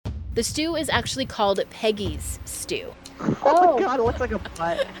The stew is actually called Peggy's stew. Oh my god, it looks like a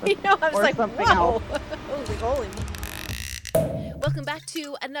butt. You know, I was Or like, something whoa. else. Holy. Welcome back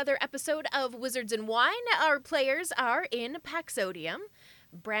to another episode of Wizards and Wine. Our players are in Paxodium,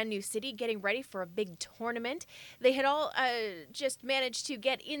 brand new city, getting ready for a big tournament. They had all just managed to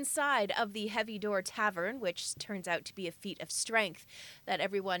get inside of the Heavy Door Tavern, which turns out to be a feat of strength that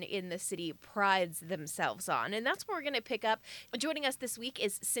everyone in the city prides themselves on. And that's where we're going to pick up. Joining us this week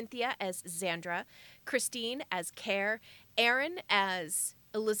is Cynthia as Xandra, Christine as Care, Aaron as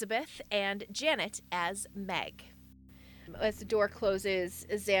Elizabeth, and Janet as Meg. As the door closes,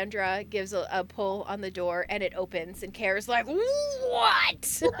 Xandra gives a pull on the door and it opens, and Care's like, what?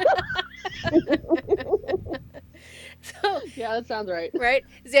 So, yeah, that sounds right. Right?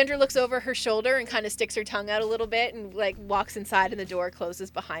 Xandra looks over her shoulder and kind of sticks her tongue out a little bit and like walks inside, and the door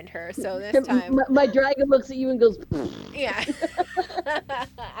closes behind her. So this time, my dragon looks at you and goes, yeah.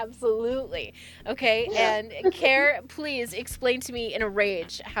 Absolutely. Okay, and Care, please explain to me in a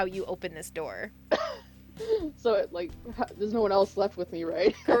rage how you open this door. So there's no one else left with me,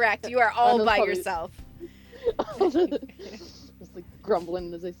 right? Correct. You are all by yourself. Just like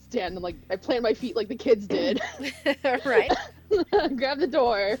grumbling as I stand and I plant my feet like the kids did. Right. Grab the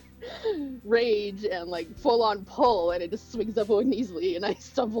door, rage, and full on pull, and it just swings up easily, and I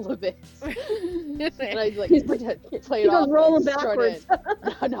stumble a bit. And I play it off. He goes rolling backwards.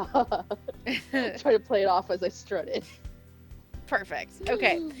 No. Try to play it off as I strut it. Perfect.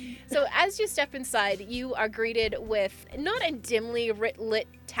 Okay. So as you step inside, you are greeted with not a dimly lit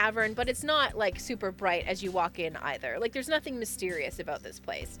tavern, but it's not super bright as you walk in either. There's nothing mysterious about this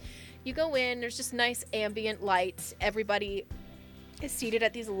place. You go in, there's just nice ambient lights. Everybody is seated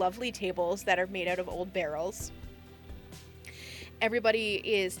at these lovely tables that are made out of old barrels. Everybody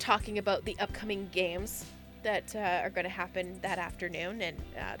is talking about the upcoming games that are going to happen that afternoon, and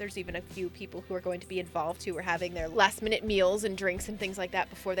there's even a few people who are going to be involved who are having their last minute meals and drinks and things like that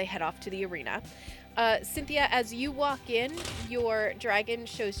before they head off to the arena. Cynthia, as you walk in, your dragon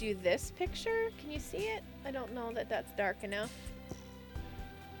shows you this picture. Can you see it? I don't know that that's dark enough.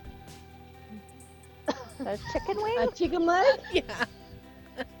 A chicken wing? A chicken leg? Yeah.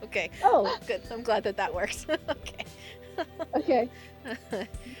 Okay. Oh. Good. I'm glad that works. Okay. Okay.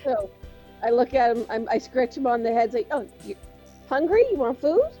 So I look at him, I scratch him on the head, say, oh, you hungry? You want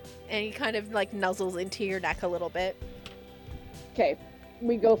food? And he kind of nuzzles into your neck a little bit. Okay,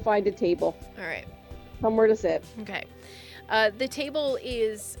 we go find a table. All right. Somewhere to sit. Okay. The table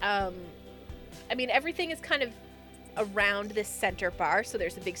is, everything is kind of around this center bar. So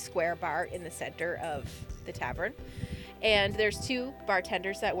there's a big square bar in the center of the tavern. And there's two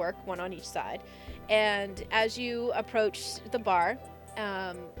bartenders that work, one on each side. And as you approach the bar,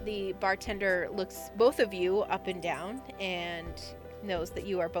 the bartender looks both of you up and down and knows that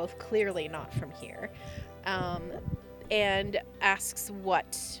you are both clearly not from here, and asks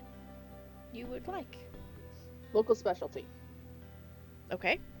what you would like. Local specialty.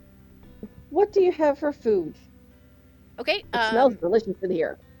 Okay. What do you have for food? Okay. It smells delicious in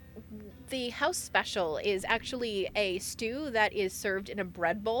here. The house special is actually a stew that is served in a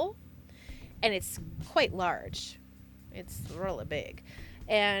bread bowl, and it's quite large. It's really big.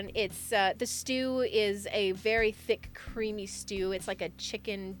 And it's the stew is a very thick, creamy stew. It's like a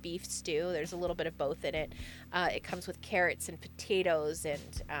chicken beef stew. There's a little bit of both in it. It comes with carrots and potatoes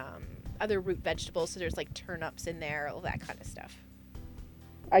and other root vegetables. So there's turnips in there, all that kind of stuff.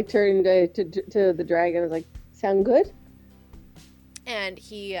 I turned to the dragon. I was like, sound good? And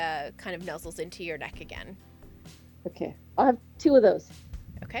he kind of nuzzles into your neck again. Okay. I'll have 2 of those.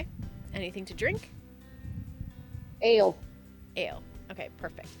 Okay. Anything to drink? Ale. Ale. Okay,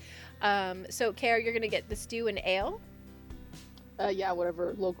 perfect. So, Care, you're going to get the stew and ale? Yeah,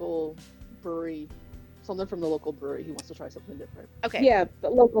 whatever local brewery. Something from the local brewery. He wants to try something different. Okay. Yeah, the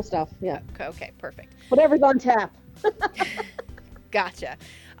local stuff. Yeah. Okay, perfect. Whatever's on tap. Gotcha.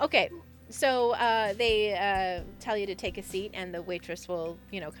 Okay. So they tell you to take a seat, and the waitress will,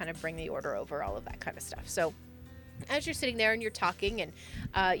 kind of bring the order over, all of that kind of stuff. So as you're sitting there and you're talking, and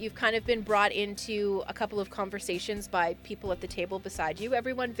you've kind of been brought into a couple of conversations by people at the table beside you,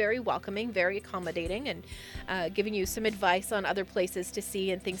 everyone very welcoming, very accommodating, and giving you some advice on other places to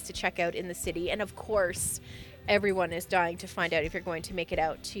see and things to check out in the city. And of course, everyone is dying to find out if you're going to make it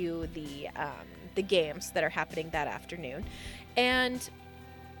out to the games that are happening that afternoon. And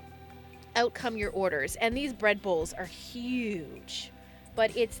out come your orders, and these bread bowls are huge,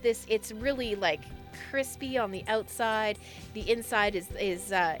 but it's really crispy on the outside. The inside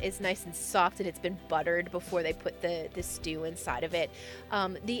is nice and soft, and it's been buttered before they put the stew inside of it.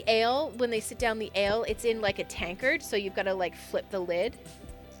 The ale, when they sit down, the ale, it's in a tankard, so you've got to flip the lid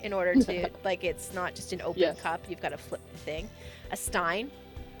in order to, like, it's not just an open Yes. cup. You've got to flip the thing. A stein.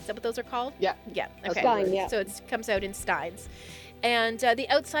 Is that what those are called? Yeah. Yeah. That's Okay. Stein, yeah. So it comes out in steins. And the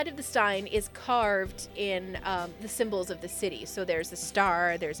outside of the stein is carved in the symbols of the city. So there's a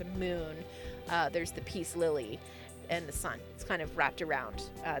star, there's a moon, there's the peace lily, and the sun. It's kind of wrapped around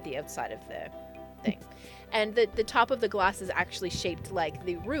the outside of the thing. And the top of the glass is actually shaped like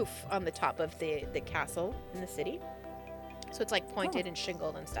the roof on the top of the castle in the city. So it's like pointed and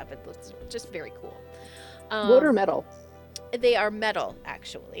shingled and stuff. It looks just very cool. Wood or metal? They are metal,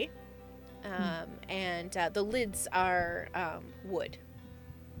 actually. And the lids are wood.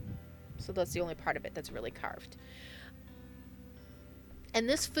 So that's the only part of it that's really carved. And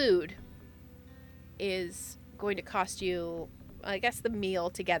this food is going to cost you, I guess the meal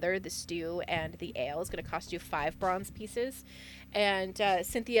together, the stew and the ale, is going to cost you 5 bronze pieces. And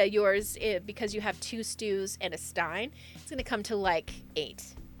Cynthia, yours, because you have 2 stews and a stein, it's going to come to like 8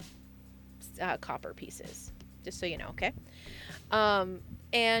 copper pieces, just so you know, okay?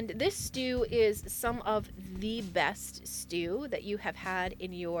 And this stew is some of the best stew that you have had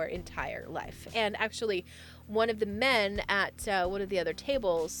in your entire life. And actually, one of the men at one of the other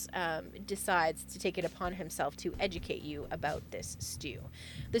tables decides to take it upon himself to educate you about this stew.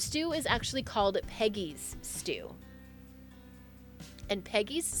 The stew is actually called Peggy's stew. And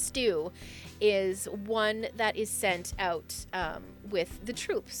Peggy's stew is one that is sent out with the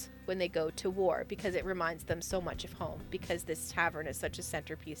troops when they go to war, because it reminds them so much of home, because this tavern is such a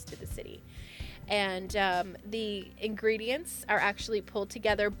centerpiece to the city. And the ingredients are actually pulled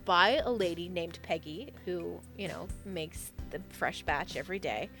together by a lady named Peggy, who, you know, makes the fresh batch every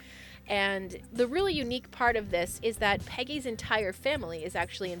day. And the really unique part of this is that Peggy's entire family is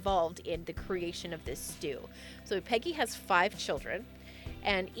actually involved in the creation of this stew. So Peggy has 5 children,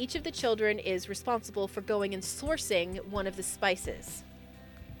 and each of the children is responsible for going and sourcing one of the spices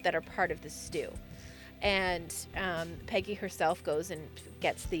that are part of the stew. And Peggy herself goes and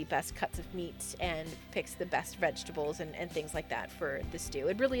gets the best cuts of meat and picks the best vegetables and things like that for the stew.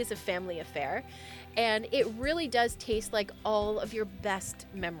 It really is a family affair, and it really does taste like all of your best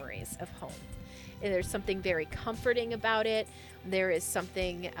memories of home. And there's something very comforting about it. There is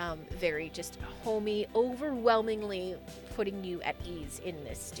something very just homey, overwhelmingly putting you at ease in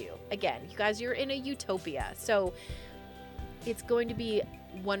this stew. Again, you guys, you're in a utopia, so it's going to be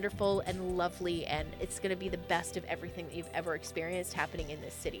wonderful and lovely, and it's going to be the best of everything that you've ever experienced happening in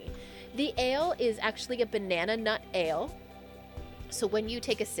this city. The ale is actually a banana nut ale, so when you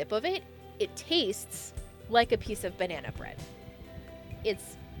take a sip of it, it tastes like a piece of banana bread.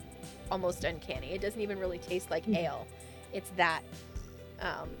 It's almost uncanny. It doesn't even really taste like ale. It's that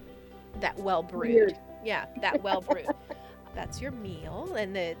well brewed. Weird. Yeah, that well brewed. That's your meal,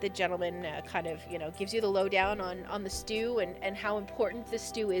 and the gentleman kind of, you know, gives you the lowdown on the stew and how important the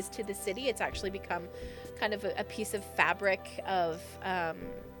stew is to the city. It's actually become kind of a piece of fabric of,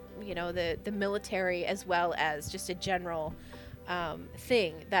 you know, the military, as well as just a general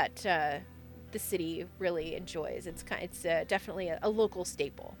thing that the city really enjoys. It's definitely a local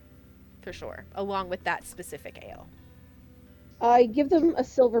staple, for sure, along with that specific ale. I give them a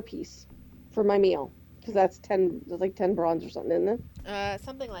silver piece for my meal, because that's 10 bronze or something, isn't it?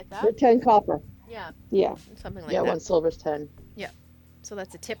 Something like Or that. 10 copper. Yeah, Yeah. something like Yeah, that. 1 silver's 10. So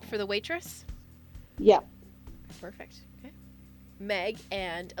that's a tip for the waitress. Yeah. Perfect. Okay. Meg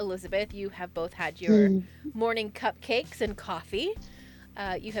and Elizabeth, you have both had your morning cupcakes and coffee.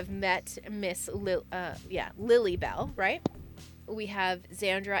 You have met Miss Lily Bell, right? We have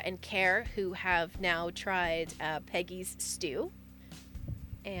Xandra and Care, who have now tried Peggy's stew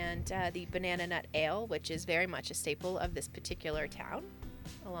and the banana nut ale, which is very much a staple of this particular town,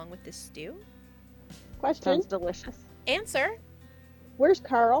 along with this stew. Question. Sounds delicious. Answer. Where's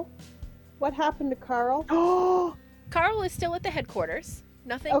Carl? What happened to Carl? Oh, Carl is still at the headquarters.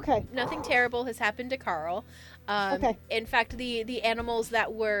 Okay. Nothing terrible has happened to Carl. Okay. In fact, the animals that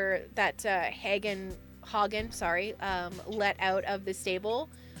Hagen let out of the stable.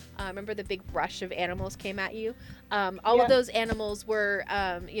 Remember the big rush of animals came at you? All Yeah. of those animals were,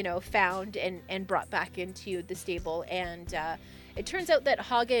 found and brought back into the stable. And it turns out that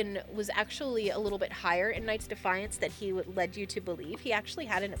Hagen was actually a little bit higher in Knight's Defiance than he led you to believe. He actually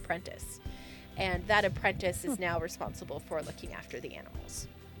had an apprentice. And that apprentice is now responsible for looking after the animals.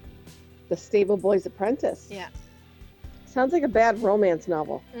 The Stable Boy's Apprentice. Yeah. Sounds like a bad romance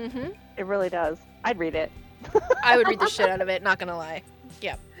novel. Mm-hmm. it really does. I'd read it. I would read the shit out of it, not gonna lie.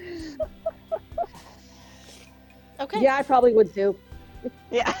 Yeah. Okay. Yeah, I probably would too.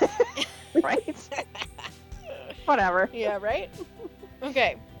 Yeah. Right? Whatever. Yeah, right?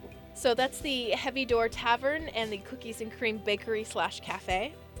 Okay. So that's the Heavy Door Tavern and the Cookies and Cream Bakery /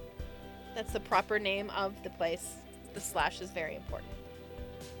 Cafe. That's the proper name of the place. The slash is very important.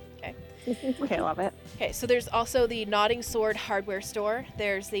 Okay. Okay, I love it. Okay, so there's also the Nodding Sword hardware store.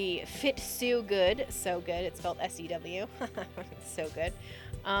 There's the Fit Sew Good. So good. It's spelled S-E-W. It's so good.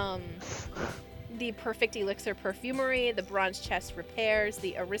 The Perfect Elixir Perfumery. The Bronze Chest Repairs.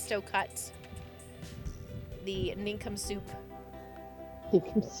 The Aristo Cut. The Ninkum Soup.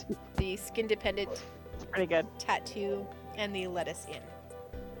 The Skin Dependent It's pretty good. Tattoo. And the Lettuce Inn.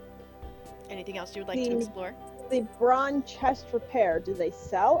 Anything else you would like to The- explore? The Bronze Chest Repair. Do they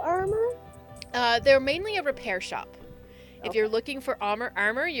sell armor? They're mainly a repair shop. If Okay. you're looking for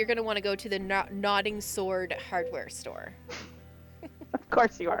armor, you're going to want to go to the Nodding Sword hardware store. Of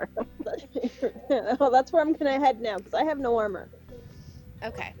course you are. Well, that's where I'm gonna head now because I have no armor.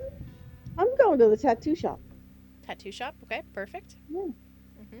 Okay. I'm going to the tattoo shop. Tattoo shop. Okay, perfect. Yeah.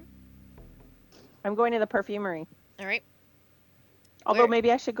 I'm going to the perfumery. All right. Although Where-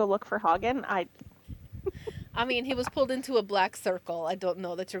 maybe I should go look for Hagen. I mean, he was pulled into a black circle. I don't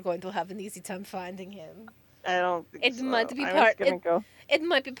know that you're going to have an easy time finding him. I don't think It so. might be I part- was gonna go. It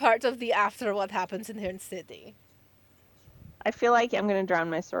might be part of the after what happens in here in city. I feel like I'm gonna drown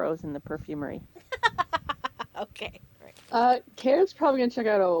my sorrows in the perfumery. Okay. Right. Karen's probably gonna check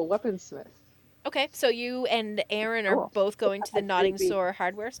out a weaponsmith. Okay, so you and Aaron are Cool. both going to the That's Nodding creepy. Sword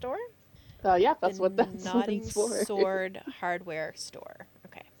hardware store? Yeah, that's The what that's Nodding for. Sword hardware store.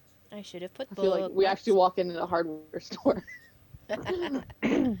 Okay. I should have put I feel like we actually walk in a hardware store.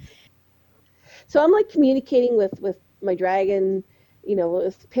 So I'm like communicating with my dragon,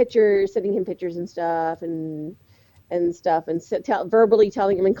 with pictures, sending him pictures and stuff, and verbally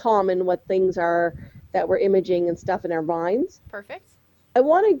telling him in common what things are that we're imaging and stuff in our minds. Perfect. I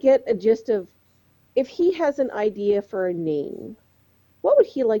want to get a gist of if he has an idea for a name. What would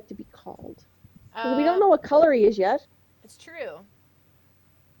he like to be called? 'Cause we don't know what color he is yet. It's true.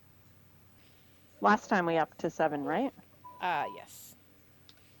 Last time we upped to 7, right? Yes.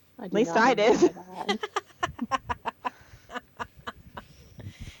 At least I did.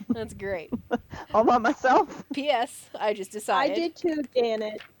 That's great. All by myself. P.S. I just I decided. did too,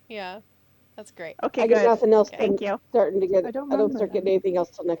 Janet. Yeah. That's great. Okay, I get good. nothing else. Thank you. Starting to get. I I don't don't remember start that. getting anything else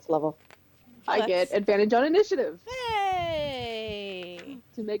till next level. I get Let's- advantage on initiative Hey.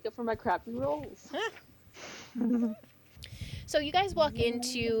 to make up for my crappy rolls. So you guys walk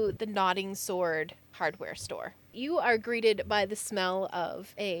into the Nodding Sword hardware store. You are greeted by the smell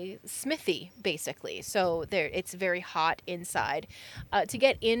of a smithy, basically. So it's very hot inside. To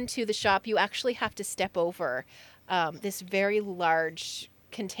get into the shop, you actually have to step over this very large,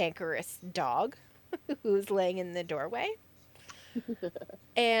 cantankerous dog who's laying in the doorway.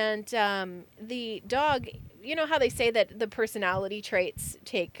 And the dog, you know how they say that the personality traits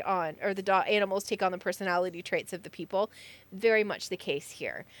take on, or the animals take on the personality traits of the people? Very much the case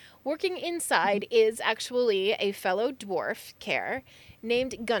here. Working inside is actually a fellow dwarf care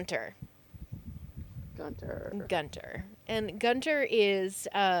named Gunter. Gunter. And Gunter is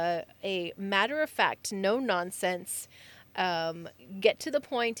a matter-of-fact, no-nonsense, get to the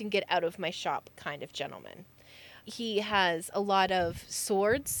point and get out of my shop kind of gentleman. He has a lot of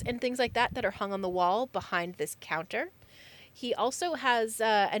swords and things like that are hung on the wall behind this counter. He also has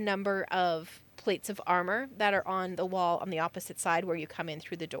a number of plates of armor that are on the wall on the opposite side where you come in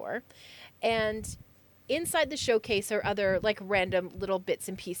through the door. And inside the showcase are other like random little bits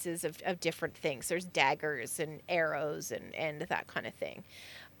and pieces of different things. There's daggers and arrows and that kind of thing.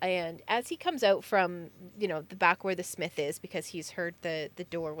 And as he comes out from, the back where the smith is, because he's heard the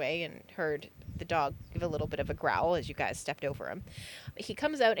doorway and heard the dog give a little bit of a growl as you guys stepped over him, he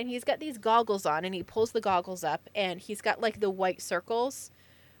comes out and he's got these goggles on and he pulls the goggles up and he's got like the white circles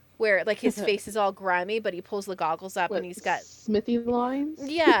where like his face is all grimy, but he pulls the goggles up and he's got smithy lines.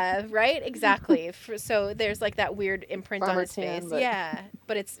 yeah, right, exactly. So there's like that weird imprint on Farmer his tan, face. but- Yeah,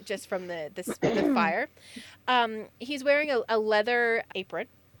 but it's just from the fire. He's wearing a leather apron.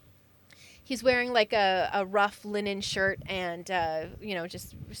 He's wearing like a rough linen shirt and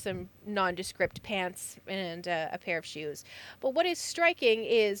just some nondescript pants and a pair of shoes. But what is striking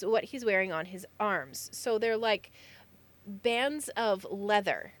is what he's wearing on his arms. So they're like bands of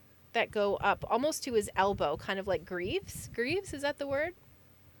leather that go up almost to his elbow, kind of like greaves. Greaves, is that the word?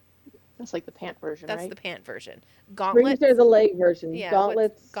 That's like the pant version, That's right? the pant version. Rings Gauntlets. are the leg version. Yeah,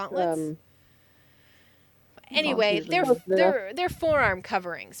 Gauntlets. gauntlets? Anyway, usually they're forearm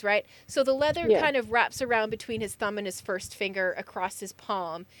coverings, right? So the leather Yeah. kind of wraps around between his thumb and his first finger across his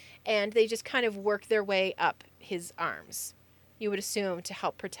palm, and they just kind of work their way up his arms. you would assume, to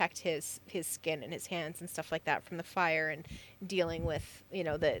help protect his skin and his hands and stuff like that from the fire and dealing with,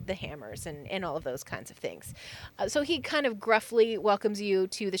 the hammers and all of those kinds of things. So he kind of gruffly welcomes you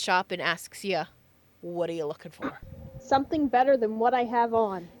to the shop and asks you, what are you looking for? Something better than what I have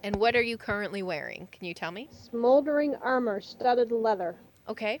on. And what are you currently wearing? Can you tell me? Smoldering armor, studded leather.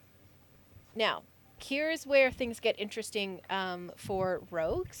 Okay. Now, here's where things get interesting for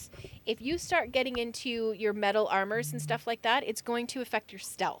rogues. If you start getting into your metal armors and stuff like that, it's going to affect your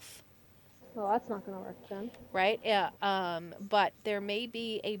stealth. Well, that's not going to work then. Right? Yeah. But there may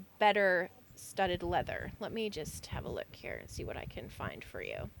be a better studded leather. Let me just have a look here and see what I can find for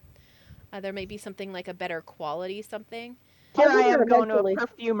you. There may be something like a better quality something. Here I'll I go there am going to eventually. a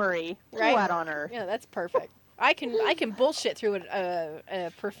perfumery. Right. What on earth? Yeah, that's perfect. I can bullshit through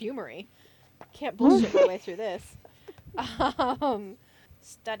a perfumery. Can't bullshit my way through this.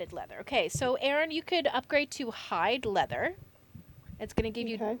 Studded leather. Okay, so Aaron, you could upgrade to hide leather. It's going to give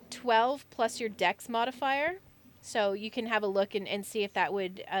you 12 plus your dex modifier. So you can have a look and see if that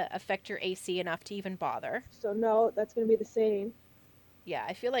would affect your AC enough to even bother. So no, that's going to be the same. Yeah,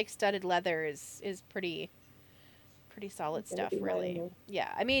 I feel like studded leather is pretty solid It's gonna stuff, be really. minor.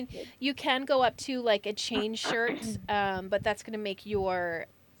 Yeah, I mean, you can go up to like a chain shirt, but that's going to make your...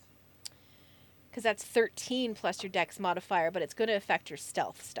 Because that's 13 plus your dex modifier, but it's going to affect your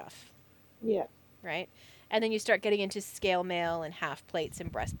stealth stuff. Yeah. Right? And then you start getting into scale mail and half plates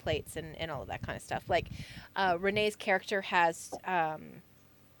and breastplates and all of that kind of stuff. Like, Renee's character has,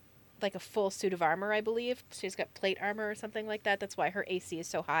 like, a full suit of armor, I believe. She's got plate armor or something like that. That's why her AC is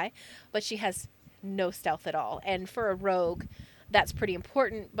so high. But she has no stealth at all. And for a rogue, that's pretty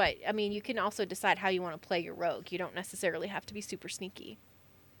important. But, I mean, you can also decide how you want to play your rogue. You don't necessarily have to be super sneaky.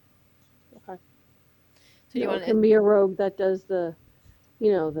 Okay. So you No, want it can be a rogue that does the,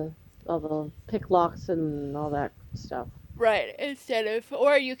 all the pick locks and all that stuff. Right,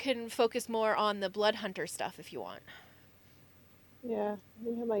 or you can focus more on the blood hunter stuff if you want. Yeah, I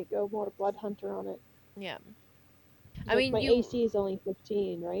think I might go more blood hunter on it. Yeah. I mean, my AC is only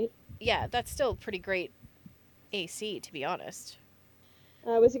 15, right? Yeah, that's still pretty great AC, to be honest.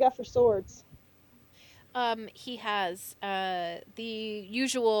 What's he got for swords? He has the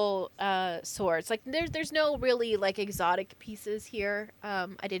usual swords. Like there's no really like exotic pieces here.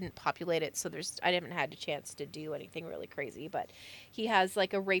 I didn't populate it, so I haven't had a chance to do anything really crazy. But he has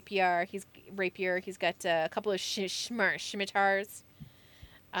like a rapier. He's got a couple of scimitars. Scimitars.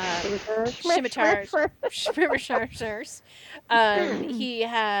 He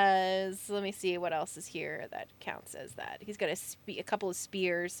has. Let me see what else is here that counts as that. He's got a couple of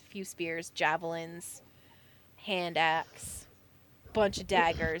spears, few spears, javelins, hand axe, bunch of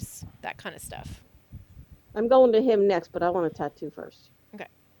daggers, that kind of stuff. I'm going to him next, but I want a tattoo first. Okay.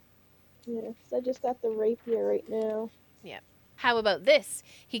 Yeah, so I just got the rapier right now. Yeah. How about this?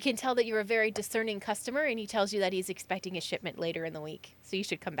 He can tell that you're a very discerning customer, and he tells you that he's expecting a shipment later in the week, so you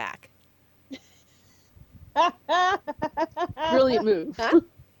should come back. Brilliant move. Huh?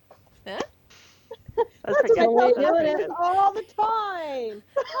 That's a good way of doing it all the time.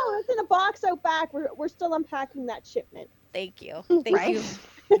 Oh, it's in a box out back. We're still unpacking that shipment. Thank you. Thank you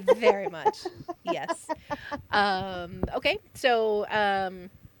very much. Yes. Okay. So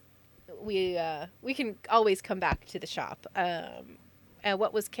we can always come back to the shop.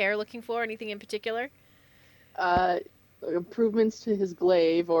 What was Care looking for? Anything in particular? Improvements to his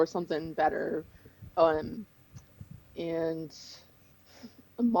glaive or something better, and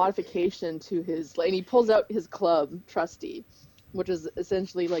a modification to his. And he pulls out his club, Trusty, which is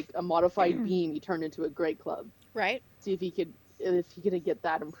essentially like a modified beam he turned into a great club. Right. See if he could get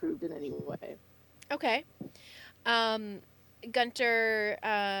that improved in any way. Okay. Gunter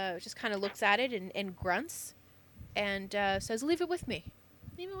just kind of looks at it and grunts and says, "Leave it with me.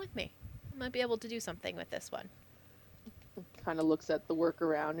 Leave it with me. I might be able to do something with this one." Kind of looks at the work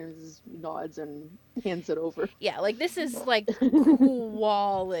around and nods and hands it over. Yeah, like this is like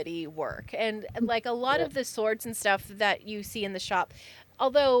quality work. And like a lot of the swords and stuff that you see in the shop,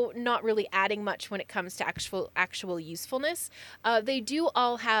 although not really adding much when it comes to actual usefulness, they do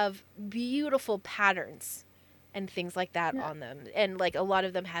all have beautiful patterns and things like that on them. And like a lot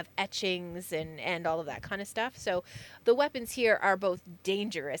of them have etchings and all of that kind of stuff. So the weapons here are both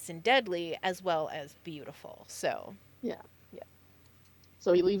dangerous and deadly as well as beautiful. So yeah.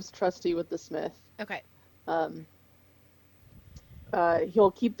 So he leaves Trusty with the smith. Okay.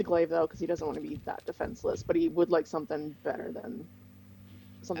 He'll keep the glaive though because he doesn't want to be that defenseless, but he would like something better than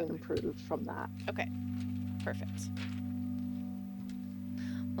something improved from that. Okay. Perfect.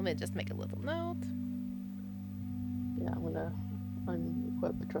 Let me just make a little note. Yeah, I'm gonna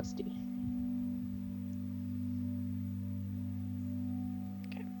unequip Trusty.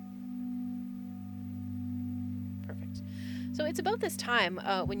 it's about this time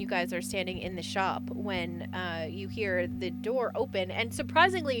when you guys are standing in the shop when you hear the door open, and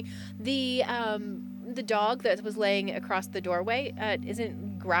surprisingly, the dog that was laying across the doorway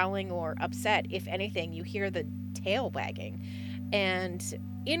isn't growling or upset. If anything, you hear the tail wagging, and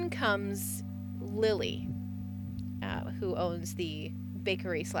in comes Lily, who owns the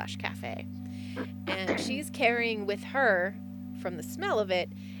bakery / cafe, and she's carrying with her, from the smell of it,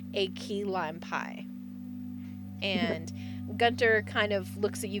 a key lime pie. And Gunter kind of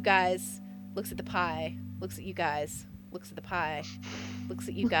looks at you guys, looks at the pie, looks at you guys, looks at the pie, looks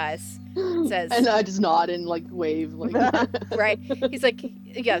at you guys, says... And I just nod and, like, wave, like... Right? He's like,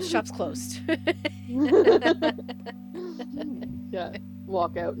 yeah, the shop's closed. Yeah,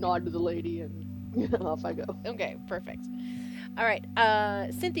 walk out, nod to the lady, and off I go. Okay, perfect. All right,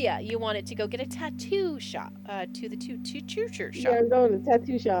 Cynthia, you wanted to go get a tattoo shop, to the tattoo shop. Yeah, I'm going to the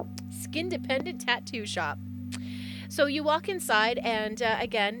tattoo shop. Skin-dependent tattoo shop. So you walk inside, and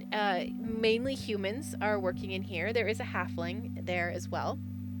again, mainly humans are working in here. There is a halfling there as well.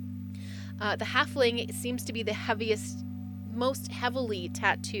 The halfling seems to be the heaviest, most heavily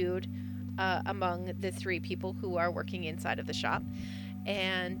tattooed among the three people who are working inside of the shop.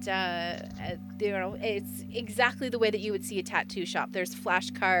 And, you know, it's exactly the way that you would see a tattoo shop. There's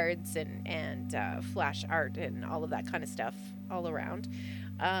flashcards and flash art and all of that kind of stuff all around.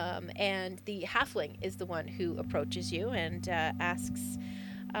 And the halfling is the one who approaches you and asks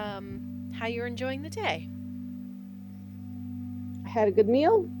how you're enjoying the day. I had a good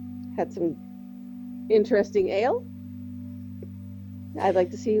meal, had some interesting ale. I'd like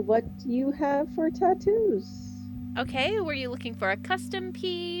to see what you have for tattoos. Okay, were you looking for a custom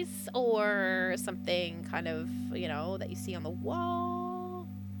piece or something kind of, you know, that you see on the wall?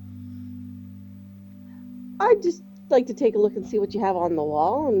 I'd just like to take a look and see what you have on the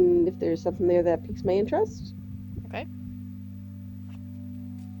wall and if there's something there that piques my interest. Okay.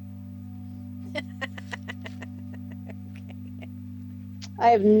 I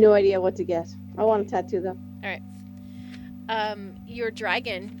have no idea what to get. I want a tattoo though. All right. Your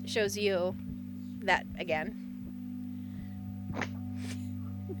dragon shows you that again.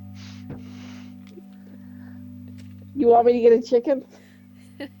 You want me to get a chicken?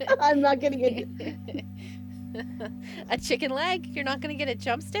 I'm not getting it. A chicken leg? You're not going to get a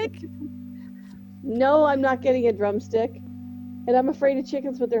drumstick? No, I'm not getting a drumstick. And I'm afraid of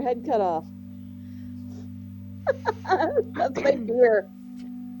chickens with their head cut off. That's my fear.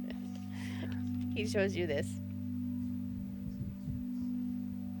 He shows you this.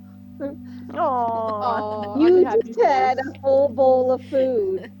 Aww. You just had a full bowl of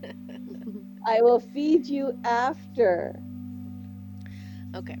food. I will feed you after.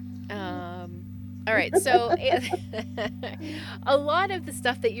 Okay. All right. So a lot of the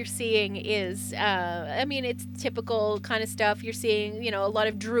stuff that you're seeing is, I mean, it's typical kind of stuff. You're seeing, you know, a lot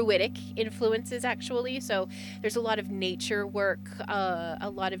of druidic influences actually. So there's a lot of nature work,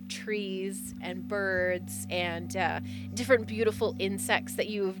 a lot of trees and birds and different beautiful insects that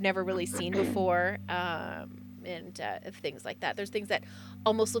you've never really seen before. And things like that. There's things that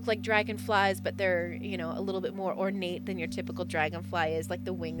almost look like dragonflies, but they're, you know, a little bit more ornate than your typical dragonfly is. Like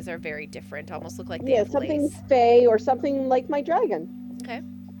the wings are very different, almost look like they have something lace. fey or something like my dragon. Okay.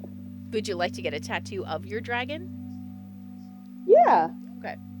 Would you like to get a tattoo of your dragon? Yeah.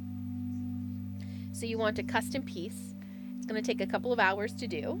 Okay. So you want a custom piece. It's going to take a couple of hours to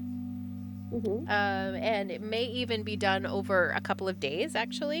do. Mm-hmm. And it may even be done over a couple of days,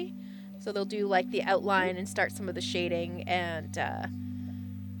 actually. So they'll do like the outline and start some of the shading and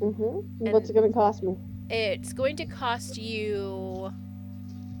What's it going to cost me? it's going to cost you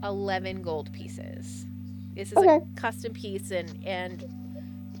 11 gold pieces. This is Okay. a custom piece and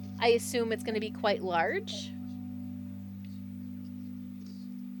I assume it's going to be quite large.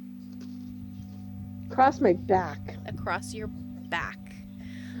 Across my back. Across your back.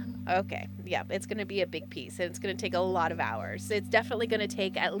 Okay, yeah, it's going to be a big piece, and it's going to take a lot of hours. It's definitely going to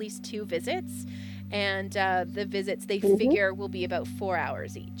take at least 2 visits, and the visits they figure will be about 4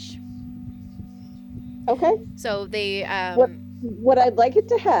 hours each. Okay. So they, What I'd like it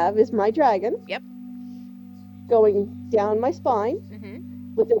to have is my dragon. Yep. Going down my spine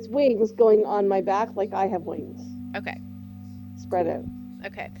mhm. with its wings going on my back like I have wings. Okay. Spread out.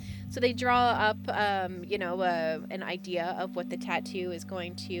 Okay, so they draw up, you know, an idea of what the tattoo is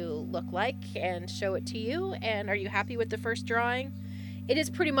going to look like and show it to you. And are you happy with the first drawing? It is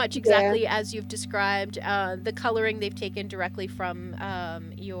pretty much exactly as you've described. The coloring they've taken directly from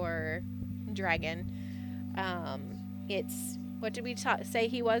your dragon. It's, what did we say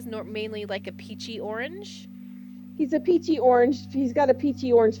he was? Mainly like a peachy orange? He's a peachy orange. He's got a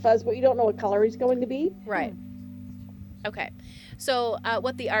peachy orange fuzz, but you don't know what color he's going to be. Right. Okay. So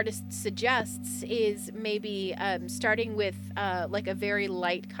what the artist suggests is maybe starting with like a very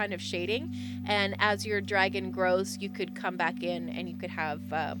light kind of shading. And as your dragon grows, you could come back in and you could have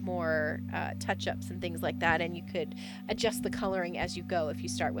more touch-ups and things like that. And you could adjust the coloring as you go if you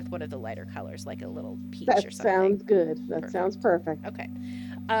start with one of the lighter colors, like a little peach or That something. sounds good. That sounds perfect. Okay.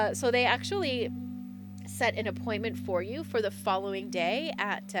 So they actually set an appointment for you for the following day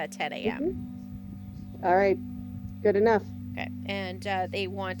at 10 a.m. All right. Good enough. Okay. And they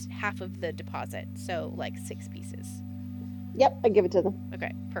want half of the deposit, so like 6 pieces. Yep, I give it to them.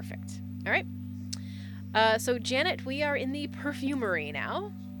 Okay, perfect. All right. So Janet, we are in the perfumery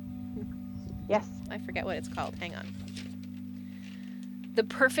now. Yes. I forget what it's called. Hang on. The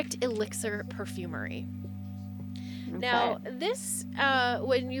Perfect Elixir Perfumery. Now, this,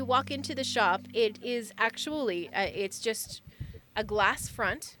 when you walk into the shop, it is actually, it's just a glass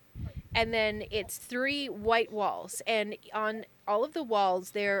front, and then it's 3 white walls. And on all of the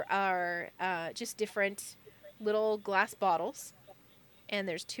walls, there are just different little glass bottles, and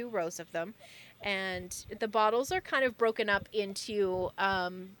there's 2 rows of them. And the bottles are kind of broken up into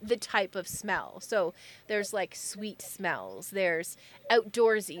the type of smell. So there's like sweet smells, there's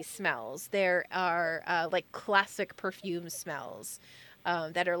outdoorsy smells, there are like classic perfume smells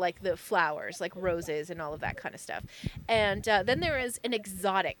that are like the flowers, like roses and all of that kind of stuff. And then there is an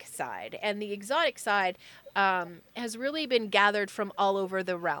exotic side. And the exotic side has really been gathered from all over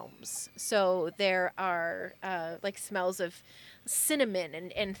the realms. So there are like smells of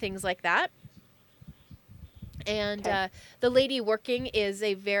cinnamon and things like that. And the lady working is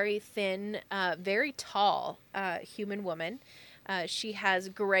a very thin, very tall human woman. She has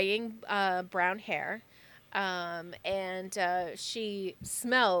graying brown hair, and she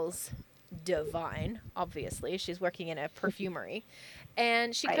smells divine, obviously. She's working in a perfumery.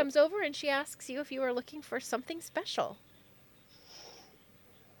 And she comes over and she asks you if you are looking for something special.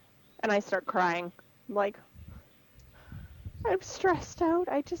 And I start crying. I'm like, I'm stressed out.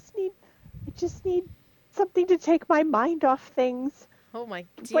 I just need something to take my mind off things. Oh my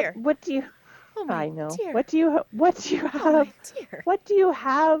dear. What do you? Oh my I know. dear. What do you have? Oh my dear. What do you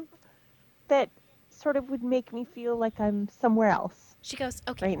have that sort of would make me feel like I'm somewhere else? She goes,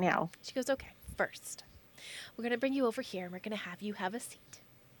 okay. Right now. She goes, okay, first, we're going to bring you over here and we're going to have you have a seat.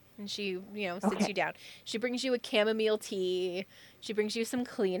 And she, sits you down. She brings you a chamomile tea. She brings you some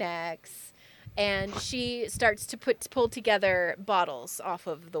Kleenex. And she starts to pull together bottles off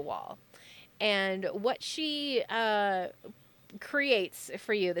of the wall. And what she creates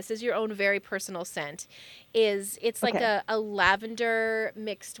for you, this is your own very personal scent, is it's like a lavender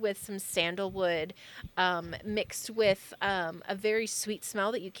mixed with some sandalwood, mixed with a very sweet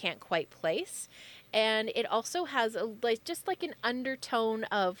smell that you can't quite place. And it also has just like an undertone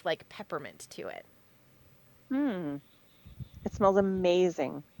of like peppermint to it. It smells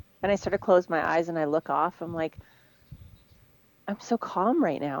amazing. And I sort of close my eyes and I look off. I'm like, I'm so calm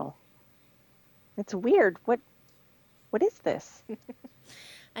right now. It's weird. What is this?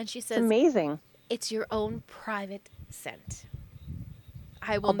 And she says, it's amazing. It's your own private scent.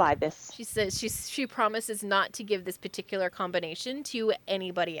 I'll buy this. She says she promises not to give this particular combination to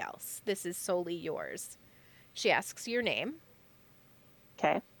anybody else. This is solely yours. She asks your name.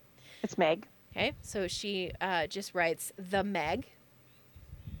 Okay. It's Meg. Okay. So she just writes the Meg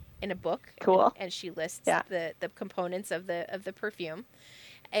in a book. Cool. And she lists the components of the perfume.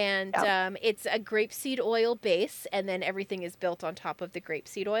 And it's a grapeseed oil base, and then everything is built on top of the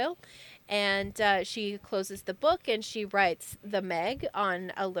grapeseed oil. And she closes the book, and she writes the Meg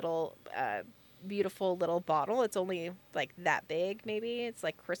on a little beautiful little bottle. It's only like that big, maybe. It's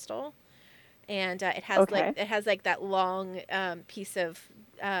like crystal, and it has like that long piece of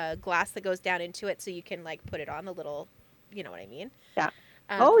glass that goes down into it, so you can like put it on the little, you know what I mean? Yeah.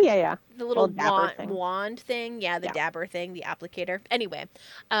 The little wand, wand thing. The dabber thing, the applicator. Anyway,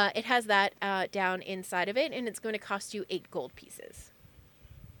 it has that down inside of it, and it's going to cost you 8 gold pieces.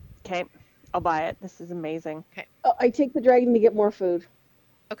 Okay, I'll buy it. This is amazing. Okay. Oh, I take the dragon to get more food.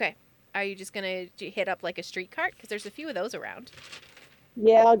 Okay. Are you just going to hit up like a street cart? Because there's a few of those around.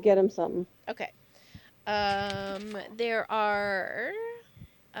 Yeah, I'll get him something. Okay. There are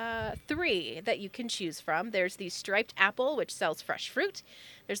 3 that you can choose from. There's the striped apple, which sells fresh fruit.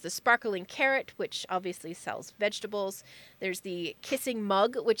 There's the sparkling carrot, which obviously sells vegetables. There's the kissing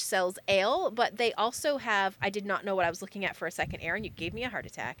mug, which sells ale, but they also have, I did not know what I was looking at for a second, Aaron. You gave me a heart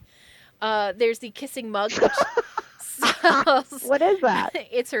attack. There's the kissing mug, which sells... What is that?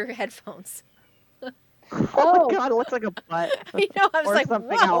 It's her headphones. Oh my God, it looks like a butt. I was like,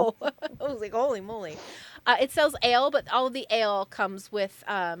 something whoa. I was like, holy moly. It sells ale, but all of the ale comes with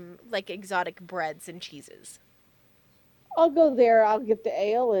like exotic breads and cheeses. I'll go there. I'll get the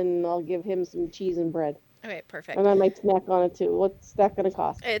ale and I'll give him some cheese and bread. Okay, perfect. And I might snack on it too. What's that going to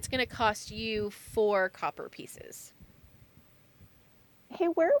cost? It's going to cost you 4 copper pieces. Hey,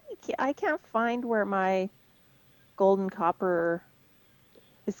 I can't find where my golden copper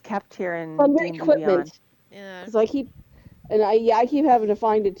is kept here in Under D&D Beyond. equipment. Yeah. Because I keep having to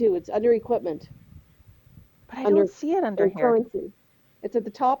find it too. It's under equipment. But I don't see it under here. Currency. It's at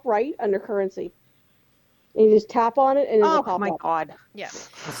the top right under currency. And you just tap on it and it'll pop my up. God. Yeah.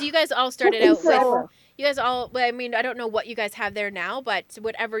 So you guys all started out with... You guys all... Well, I mean, I don't know what you guys have there now, but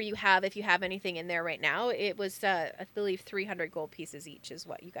whatever you have, if you have anything in there right now, it was, I believe, 300 gold pieces each is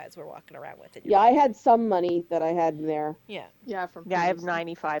what you guys were walking around with. Yeah, I had some money that I had in there. Yeah. Yeah, I have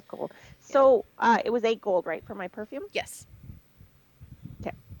 95 gold. So it was 8 gold, right, for my perfume? Yes.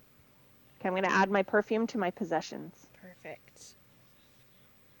 Okay, I'm going to add my perfume to my possessions. Perfect.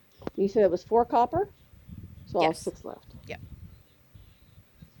 You said it was 4 copper? So I'll have Yes. 6 left. Yep.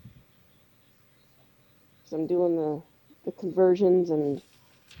 So I'm doing the conversions and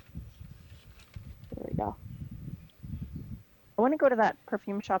there we go. I want to go to that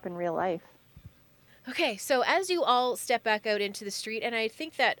perfume shop in real life. Okay, so as you all step back out into the street, and I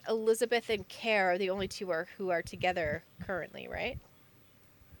think that Elizabeth and Care are the only two who are together currently, right?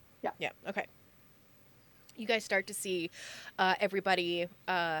 Yeah. Yeah, okay. You guys start to see everybody,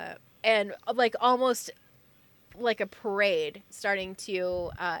 and like almost like a parade starting to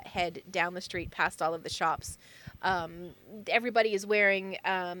head down the street past all of the shops. Everybody is wearing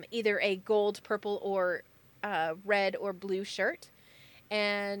either a gold, purple, or red or blue shirt.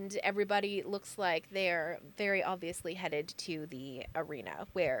 And everybody looks like they're very obviously headed to the arena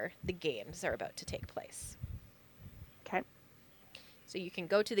where the games are about to take place. Okay. So you can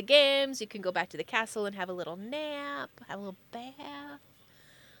go to the games, you can go back to the castle and have a little nap, have a little bath,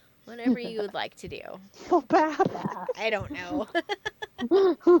 whatever you would like to do. Go back. I don't know.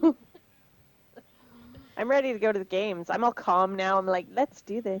 I'm ready to go to the games. I'm all calm now. I'm like, let's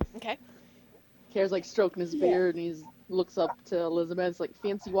do this. Okay. Care's like stroking his beard and he looks up to Elizabeth, like,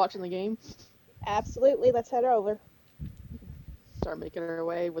 fancy watching the game. Absolutely. Let's head over. Start making her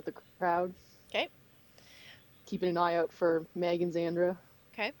way with the crowd. Okay. Keeping an eye out for Meg and Xandra.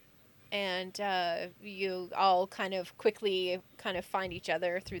 Okay. And you all kind of quickly find each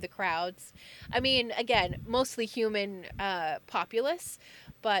other through the crowds. I mean, again, mostly human populace,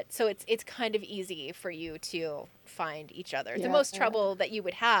 but so it's kind of easy for you to find each other. The most trouble that you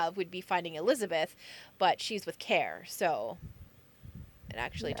would have would be finding Elizabeth, but she's with Care, so it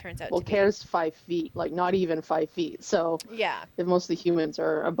actually turns out to be... Well, Care's 5 feet, like not even 5 feet, so yeah. If most of the humans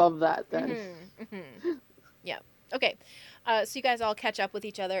are above that, then... Yeah. Okay. So you guys all catch up with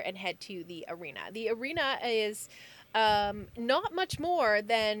each other and head to the arena. The arena is not much more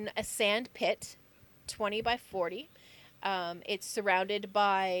than a sand pit, 20 by 40. It's surrounded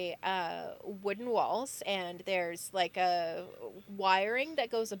by wooden walls, and there's like a wiring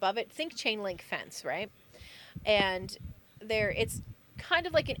that goes above it. Think chain link fence, right? And it's kind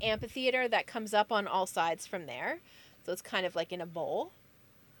of like an amphitheater that comes up on all sides from there. So it's kind of like in a bowl.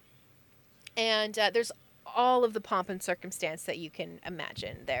 And there's all of the pomp and circumstance that you can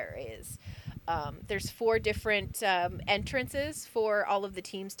imagine. There's 4 different entrances for all of the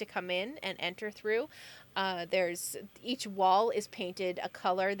teams to come in and enter through. Each wall is painted a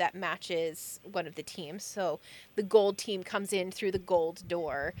color that matches one of the teams. So the gold team comes in through the gold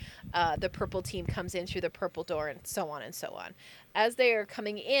door, the purple team comes in through the purple door, and so on and so on. As they are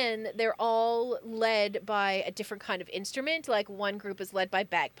coming in, they're all led by a different kind of instrument. Like one group is led by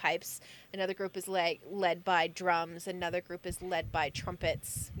bagpipes, another group is led by drums, another group is led by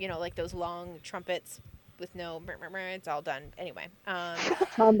trumpets, like those long trumpets with no it's all done anyway.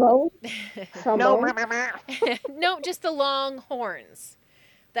 Trombone? No, just the long horns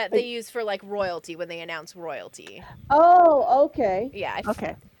that they use for like royalty when they announce royalty. Oh, okay. Yeah.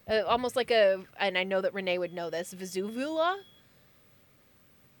 Okay. Almost like and I know that Renee would know this, Vesuvula.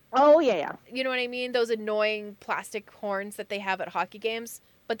 Oh, yeah. You know what I mean? Those annoying plastic horns that they have at hockey games,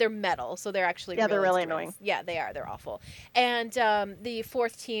 but they're metal, so they're actually they're really annoying. Yeah, they are. They're awful. And the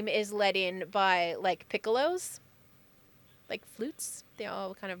 4th team is led in by like piccolos, like flutes. They're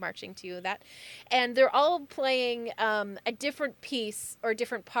all kind of marching to that, and they're all playing a different piece or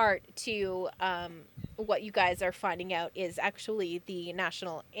different part to what you guys are finding out is actually the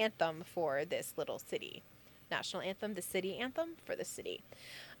national anthem for this little city. National anthem, the city anthem for the city.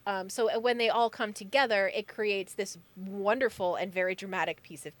 So when they all come together, it creates this wonderful and very dramatic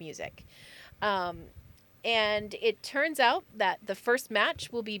piece of music. And it turns out that the first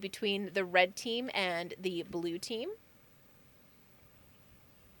match will be between the red team and the blue team.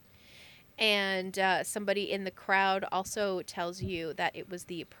 And somebody in the crowd also tells you that it was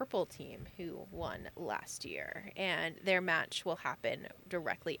the purple team who won last year, and their match will happen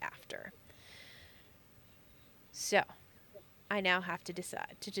directly after. So, I now have to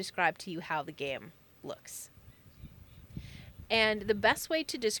decide to describe to you how the game looks. And the best way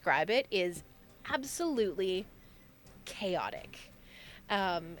to describe it is absolutely chaotic.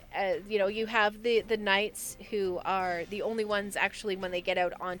 You have the knights who are the only ones actually when they get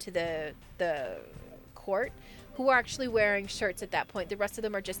out onto the court who are actually wearing shirts at that point. The rest of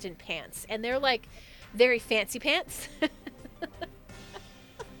them are just in pants, and they're like very fancy pants.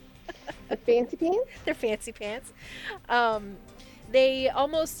 The fancy pants? They're fancy pants. They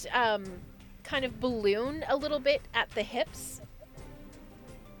almost kind of balloon a little bit at the hips.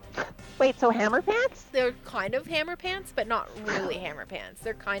 Wait, so hammer pants? They're kind of hammer pants, but not really hammer pants.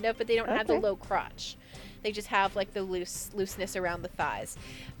 They're kind of, but they don't have the low crotch. They just have like the looseness around the thighs.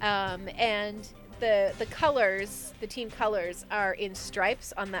 And the colors, the team colors, are in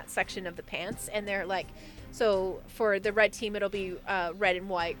stripes on that section of the pants, and they're like, so for the red team it'll be red and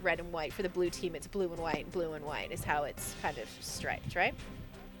white, red and white. For the blue team it's blue and white is how it's kind of striped, right?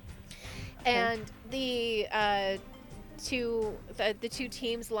 Okay. And the two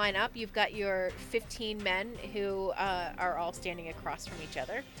teams line up. You've got your 15 men who are all standing across from each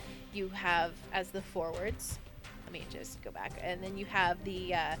other. You have as the forwards, let me just go back, and then you have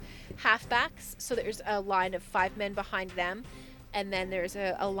the halfbacks. So there's a line of 5 men behind them, and then there's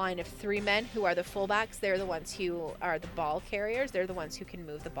a line of 3 men who are the fullbacks. They're the ones who are the ball carriers. They're the ones who can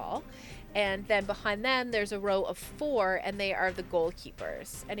move the ball. And then behind them there's a row of 4, and they are the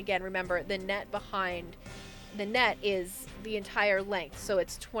goalkeepers. And again, remember, the net behind the net is the entire length, so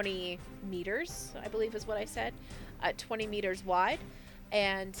it's 20 meters, I believe is what I said, 20 meters wide,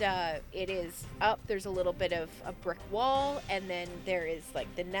 and it is up. There's a little bit of a brick wall, and then there is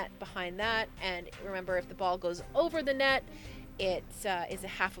like the net behind that. And remember, if the ball goes over the net, it is a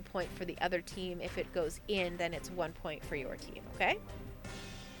half a point for the other team. If it goes in, then it's 1 point for your team. Okay.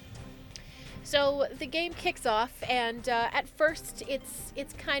 So the game kicks off, and at first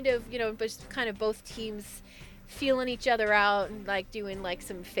it's kind of, just kind of both teams feeling each other out and like doing like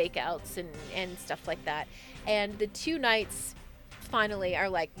some fake outs and stuff like that. And the 2 knights finally are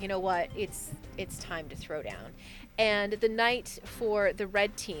like, you know what, it's time to throw down. And the knight for the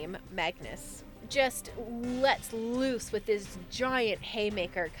red team, Magnus, just lets loose with this giant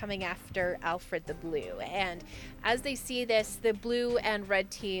haymaker coming after Alfred the Blue. And as they see this, the blue and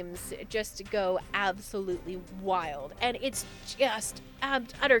red teams just go absolutely wild, and it's just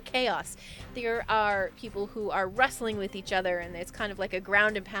utter chaos. There are people who are wrestling with each other, and it's kind of like a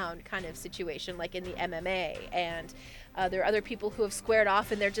ground and pound kind of situation like in the MMA. And there are other people who have squared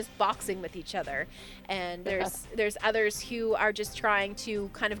off and they're just boxing with each other. And there's others who are just trying to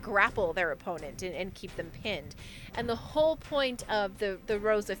kind of grapple their opponent and keep them pinned. And the whole point of the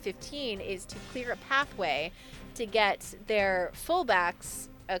rows of 15 is to clear a pathway to get their fullbacks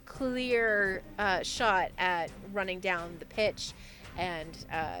a clear shot at running down the pitch and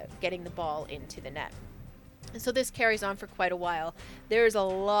getting the ball into the net. And so this carries on for quite a while. There's a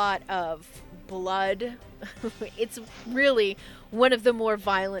lot of blood. It's really one of the more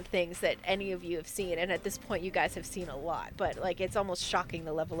violent things that any of you have seen, and at this point you guys have seen a lot, but like it's almost shocking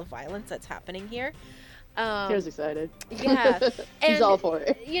the level of violence that's happening here. Kara's excited. Yeah. He's And all for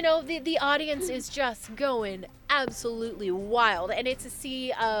it. the audience is just going absolutely wild, and it's a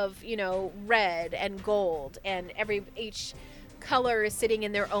sea of red and gold, and each color is sitting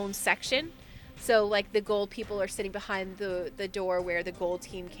in their own section. So like the gold people are sitting behind the door where the gold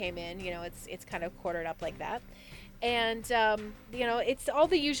team came in. It's kind of quartered up like that. And it's all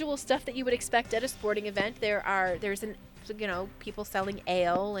the usual stuff that you would expect at a sporting event. There's people selling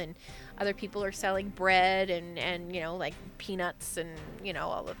ale, and other people are selling bread and like peanuts and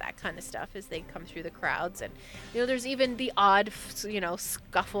all of that kind of stuff as they come through the crowds. And there's even the odd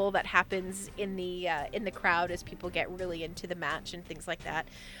scuffle that happens in the crowd as people get really into the match and things like that.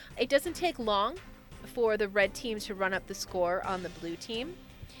 It doesn't take long for the red team to run up the score on the blue team,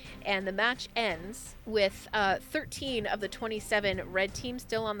 and the match ends with 13 of the 27 red teams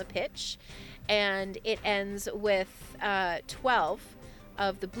still on the pitch, and it ends with 12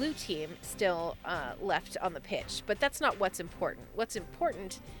 of the blue team still left on the pitch. But that's not what's important. What's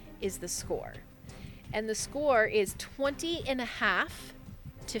important is the score, and the score is 20.5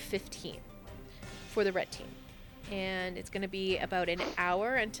 to 15 for the red team. And it's going to be about an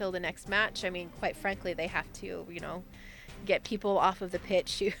hour until the next match. I mean, quite frankly, they have to, get people off of the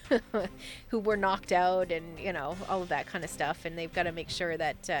pitch who were knocked out and, all of that kind of stuff. And they've got to make sure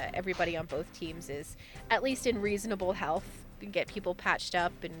that everybody on both teams is at least in reasonable health get people patched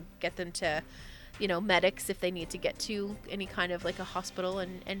up and get them to, medics if they need to get to any kind of like a hospital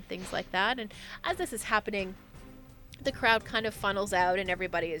and things like that. And as this is happening, the crowd kind of funnels out and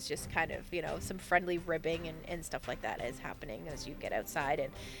everybody is just kind of, some friendly ribbing and stuff like that is happening as you get outside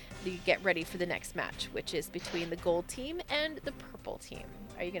and you get ready for the next match, which is between the gold team and the purple team.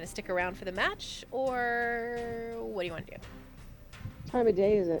 Are you going to stick around for the match, or what do you want to do? What time of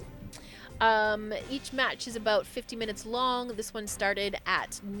day is it? Each match is about 50 minutes long. This one started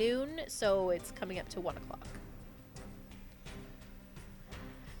at noon, so it's coming up to 1 o'clock.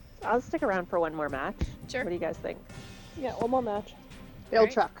 I'll stick around for one more match. Sure. What do you guys think? Yeah, one more match. Ale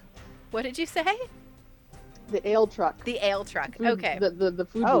Right. truck. What did you say? The ale truck. The ale truck. Food- Okay. The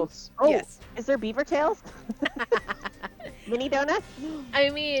food Oh. booths. Oh, Yes. is there beaver tails? Mini donuts? I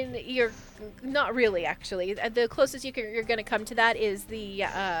mean, you're not really, actually. The closest you're going to come to that is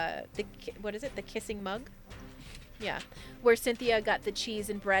what is it? The kissing mug? Yeah. Where Cynthia got the cheese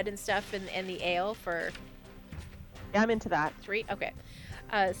and bread and stuff and the ale for Yeah, I'm into that. 3. Okay.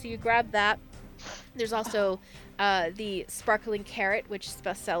 So you grab that. There's also the sparkling carrot, which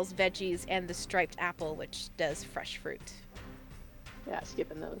sells veggies, and the striped apple, which does fresh fruit. Yeah,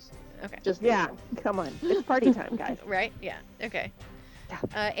 skipping those. Okay. Just Yeah, come on. It's party time, guys. Right? Yeah. Okay.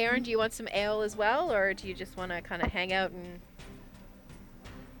 Yeah. Aaron, do you want some ale as well, or do you just want to kind of hang out and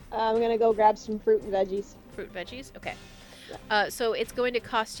I'm gonna go grab some fruit and veggies. fruit veggies? Okay. So it's going to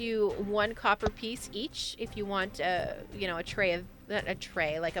cost you 1 copper piece each if you want, a tray of, not a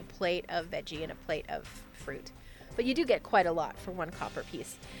tray, like a plate of veggie and a plate of fruit. But you do get quite a lot for 1 copper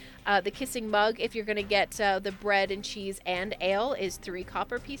piece. The kissing mug, if you're going to get the bread and cheese and ale, is 3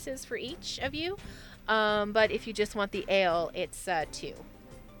 copper pieces for each of you. But if you just want the ale, it's 2.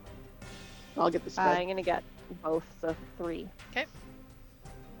 I'll get the spread. I'm going to get both the 3.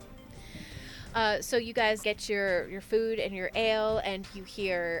 So you guys get your food and your ale, and you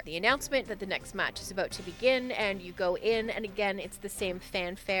hear the announcement that the next match is about to begin, and you go in, and again, it's the same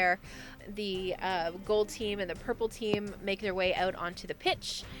fanfare. The gold team and the purple team make their way out onto the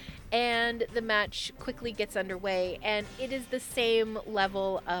pitch, and the match quickly gets underway, and it is the same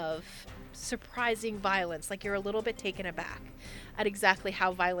level of surprising violence. Like, you're a little bit taken aback at exactly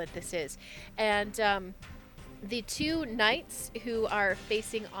how violent this is. And the 2 knights who are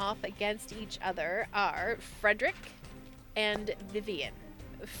facing off against each other are Frederick and Vivian.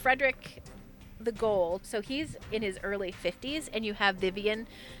 Frederick, the gold, so he's in his early 50s, and you have Vivian,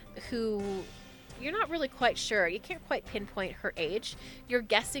 who you're not really quite sure. You can't quite pinpoint her age. You're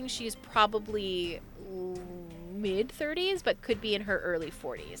guessing she's probably mid-30s, but could be in her early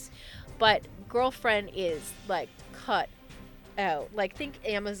 40s. But girlfriend is, like, cut out. Like, think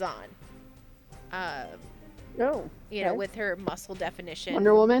Amazon. Oh. With her muscle definition.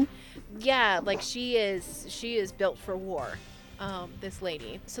 Wonder Woman. Yeah, like she is built for war, this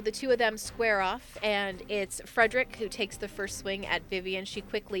lady. So the 2 of them square off, and it's Frederick who takes the first swing at Vivian. She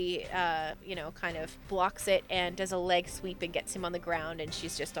quickly, kind of blocks it and does a leg sweep and gets him on the ground, and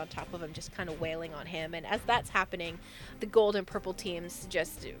she's just on top of him, just kind of wailing on him. And as that's happening, the gold and purple teams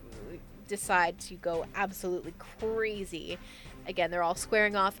just decide to go absolutely crazy. Again, they're all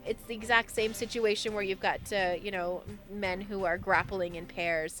squaring off. It's the exact same situation where you've got, men who are grappling in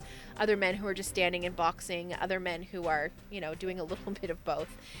pairs, other men who are just standing and boxing, other men who are, doing a little bit of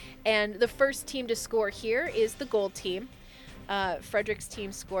both. And the first team to score here is the gold team. Frederick's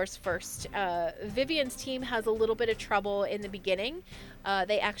team scores first. Vivian's team has a little bit of trouble in the beginning.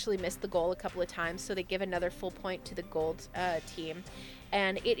 They actually missed the goal a couple of times, so they give another full point to the gold team.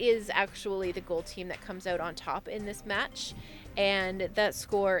 And it is actually the gold team that comes out on top in this match. And that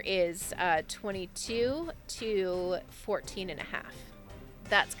score is 22 to 14.5.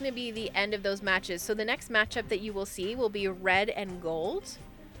 That's going to be the end of those matches. So the next matchup that you will see will be red and gold,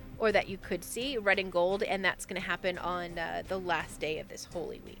 or that you could see red and gold, and that's going to happen on the last day of this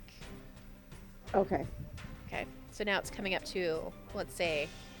Holy Week. Okay. Okay, so now it's coming up to, let's say,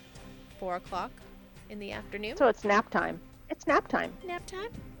 4 o'clock in the afternoon. So it's nap time. It's nap time. Nap time?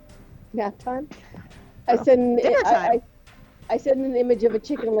 Nap time. I send dinner time. I send an image of a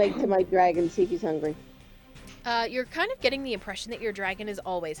chicken leg to my dragon, see if he's hungry. You're kind of getting the impression that your dragon is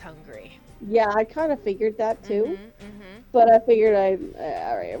always hungry. Yeah, I kind of figured that too. Mm-hmm. But I figured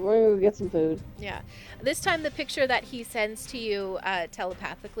all right, we're gonna go get some food. Yeah. This time the picture that he sends to you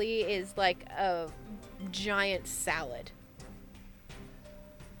telepathically is like a giant salad.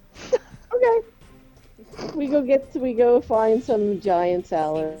 Okay. We go find some giant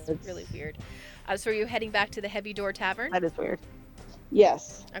salads. It's really weird. So are you heading back to the Heavy Door Tavern? That is weird.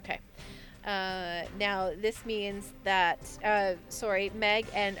 Yes. Okay. Now this means that, Meg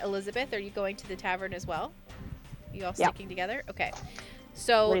and Elizabeth, are you going to the tavern as well? You all Yeah. sticking together? Okay. What do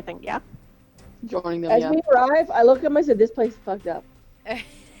So you think? Yeah. Joining them, As yeah. we arrive, I look at him. I said, "This place is fucked up."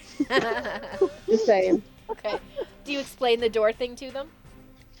 Just saying. okay. Do you explain the door thing to them?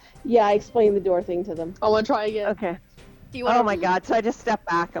 Yeah, I explained the door thing to them. I want to try again Okay. Do you want Oh my god. So I just step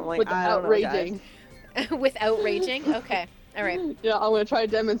back. I'm like, with I don't know, guys. outraging. without raging? Okay. All right. Yeah, I'm gonna try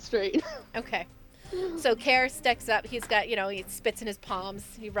to demonstrate. Okay. So Care sticks up. He's got, he spits in his palms.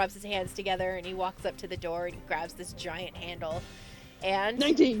 He rubs his hands together and he walks up to the door and he grabs this giant handle. And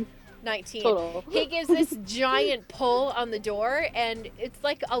 19 19. total. He gives this giant pull on the door, and it's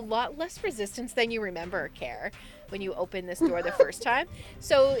like a lot less resistance than you remember, Care, when you open this door the first time.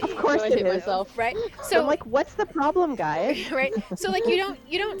 So Of course I it hit is. myself. right? So I'm like, what's the problem, guys? right? So like you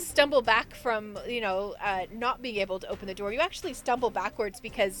don't stumble back from not being able to open the door. You actually stumble backwards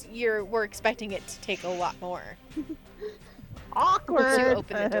because we're expecting it to take a lot more. Awkward. To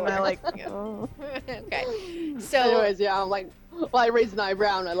open the door. And I like, Yeah. oh. Okay. So Anyways, yeah, I'm like, I raise an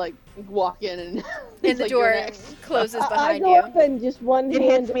eyebrow and I like walk in and and it's the like, "You're door next." closes I behind go you. up and just one It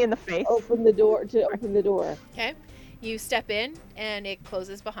hand hits me in the face. open the door to open the door. Okay. You step in and it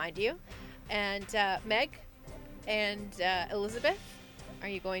closes behind you. And Meg and Elizabeth, are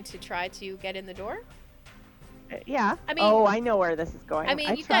you going to try to get in the door? Yeah. I mean- oh, I know where this is going. I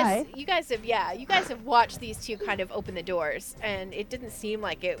mean, you try. guys have watched these two kind of open the doors, and it didn't seem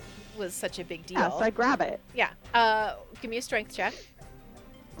like it was such a big deal. Yeah, so I grab it. Yeah. Give me a strength check.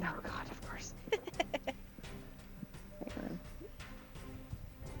 Oh god, of course. Hang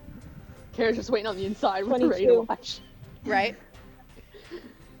Kara's just waiting on the inside with 22. ready to watch. Right.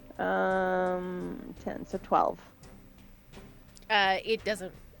 on. 10, so 12. It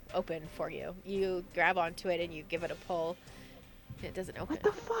doesn't open for you. You grab onto it and you give it a pull. It doesn't open. What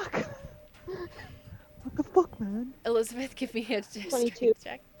the fuck? What the fuck, man? Elizabeth, give me a 22. strength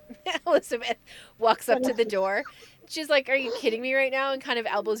check. Elizabeth walks up to the door. She's like, "Are you kidding me right now?" And kind of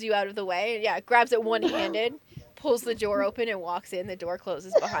elbows you out of the way. And yeah, grabs it one-handed, pulls the door open, and walks in. The door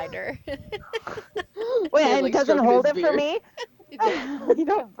closes behind her. Wait, Yeah, and like, doesn't stroking hold his it for beard. me? You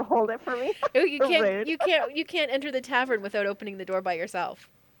don't hold it for me? you Rude. you can't enter the tavern without opening the door by yourself.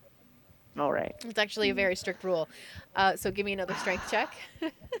 All right. It's actually a very strict rule. So give me another strength check.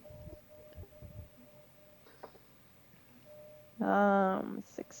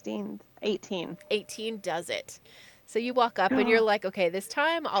 16, 18. 18 does it. So you walk up and you're like, okay, this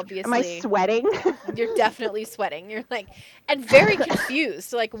time obviously Am I sweating? you're definitely sweating. You're like, and very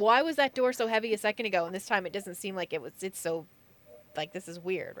confused. Like, why was that door so heavy a second ago? And this time it doesn't seem like it's so, like, this is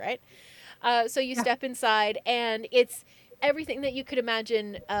weird, right? So you step inside and it's everything that you could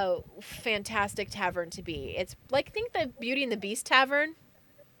imagine a fantastic tavern to be. It's like, think the Beauty and the Beast tavern,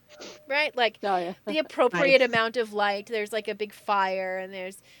 right? Like, Oh yeah. the appropriate Nice. amount of light. There's like a big fire, and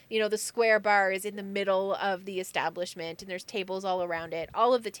there's, the square bar is in the middle of the establishment, and there's tables all around it.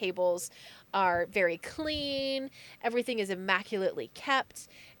 All of the tables are very clean. Everything is immaculately kept,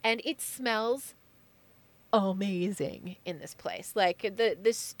 and it smells amazing in this place. Like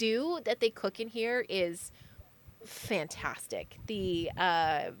the stew that they cook in here is fantastic. The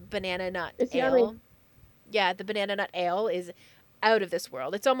banana nut It's ale. yummy. Yeah, the banana nut ale is out of this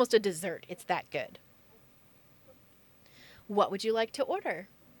world. It's almost a dessert. It's that good. What would you like to order?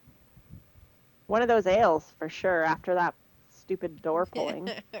 One of those ales, for sure, after that stupid door pulling.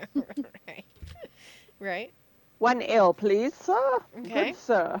 right. Right. One ale, please, sir. Okay. Good,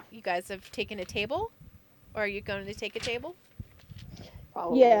 sir. You guys have taken a table? Or are you going to take a table?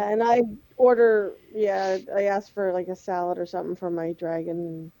 Probably. Yeah, and I order. Yeah, I asked for like a salad or something for my dragon.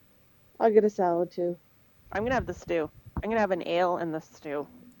 And I'll get a salad too. I'm gonna have the stew. I'm gonna have an ale and the stew.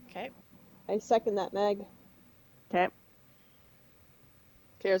 Okay. I second that, Meg. Okay.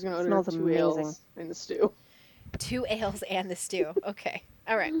 Kara's gonna order Smells 2 amazing. ales in the stew. 2 ales and the stew. Okay.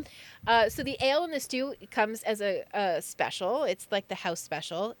 All right. So the ale and the stew comes as a special. It's like the house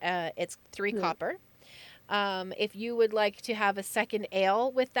special. It's 3 copper. If you would like to have a second ale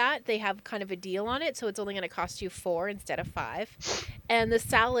with that, they have kind of a deal on it. So it's only going to cost you 4 instead of 5. And the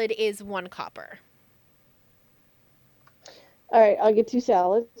salad is 1 copper. All right, I'll get 2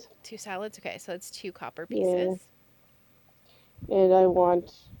 salads, 2 salads. Okay. So it's 2 copper Yeah. pieces. and I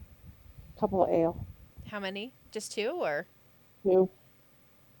want a couple of ale. How many? Just 2 or? 2.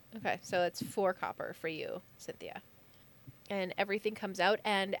 Okay, so it's 4 copper for you, Cynthia. And everything comes out,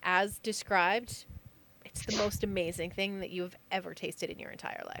 and as described, it's the most amazing thing that you've ever tasted in your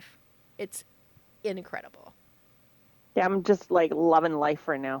entire life. It's incredible. Yeah, I'm just like loving life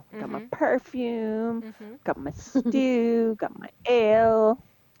right now. Got my Mhm. perfume, Mm-hmm. got my stew, got my ale,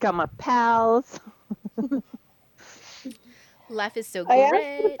 got my pals. Life is so I asked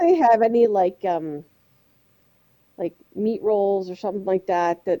great. if they have any like like meat rolls or something like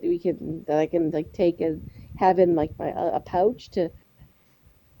that that I can like take and have in like a pouch to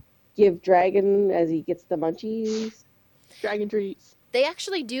give Dragon as he gets the munchies. Dragon treats. They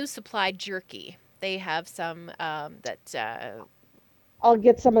actually do supply jerky. They have some that. I'll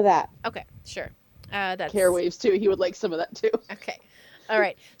get some of that. Okay, sure. That's Care waves too. He would like some of that too. okay. All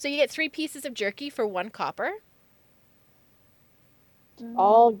right. So you get 3 pieces of jerky for 1 copper.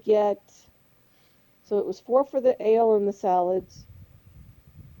 I'll get. So it was 4 for the ale and the salads.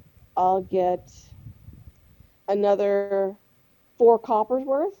 I'll get another 4 coppers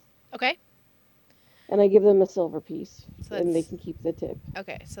worth, Okay. and I give them a silver piece, So and they that's- can keep the tip.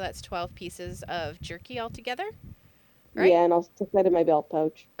 Okay. So that's 12 pieces of jerky altogether. Right. Yeah, and I'll stick that in my belt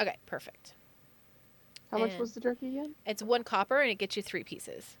pouch. Okay. Perfect. How much And- was the jerky again? It's 1 copper and it gets you 3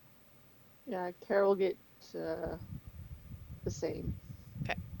 pieces. Yeah, Carol will get the same.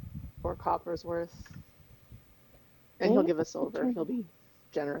 Okay. 4 coppers worth. And he'll Oh, give us silver. okay. He'll be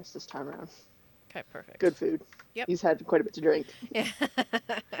generous this time around. Okay. Perfect. Good food. Yep. He's had quite a bit to drink.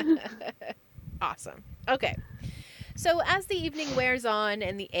 Awesome. Okay. So as the evening wears on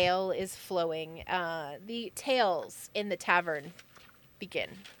and the ale is flowing, the tales in the tavern begin.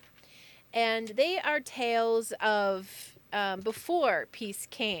 And they are tales of before peace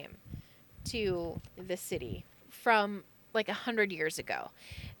came to the city from like 100 years ago.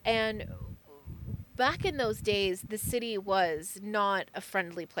 And back in those days, the city was not a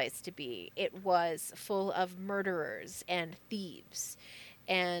friendly place to be. It was full of murderers and thieves.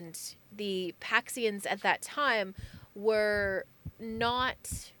 And the Paxians at that time were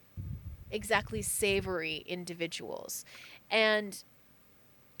not exactly savory individuals. And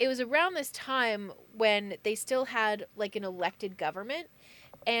it was around this time when they still had like an elected government.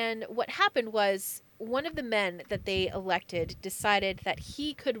 And what happened was one of the men that they elected decided that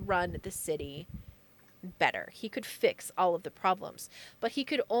he could run the city better. He could fix all of the problems, but he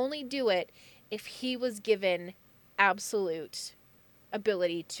could only do it if he was given absolute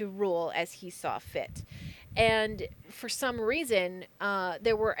ability to rule as he saw fit. And for some reason,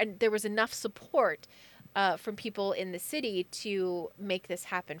 there was enough support from people in the city to make this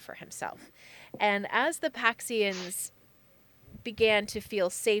happen for himself. And as the Paxians began to feel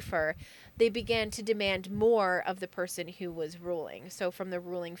safer, they began to demand more of the person who was ruling. So from the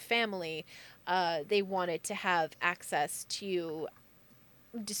ruling family, they wanted to have access to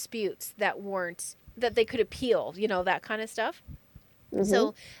disputes that they could appeal, that kind of stuff. Mhm.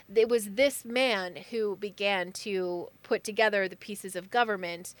 So it was this man who began to put together the pieces of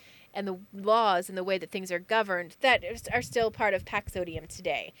government and the laws and the way that things are governed that are still part of Paxodium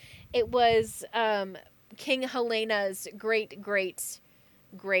today. It was King Helena's great,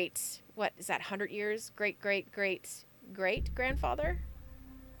 what is that, 100 years? Great grandfather,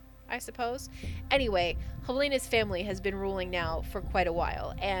 I suppose. Anyway, Helena's family has been ruling now for quite a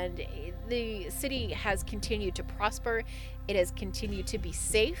while, and the city has continued to prosper. It has continued to be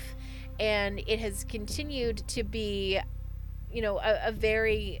safe, and it has continued to be, a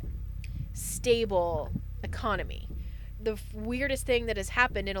very stable economy. The weirdest thing that has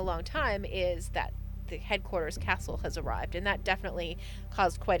happened in a long time is that the headquarters castle has arrived, and that definitely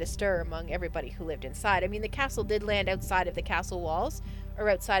caused quite a stir among everybody who lived inside. I mean, the castle did land outside of the castle walls, or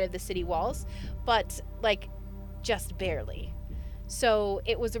outside of the city walls, but just barely. So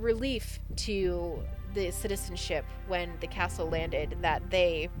it was a relief to the citizenship when the castle landed that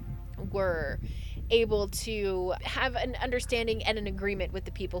they were able to have an understanding and an agreement with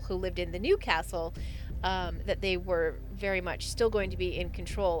the people who lived in the new castle, that they were very much still going to be in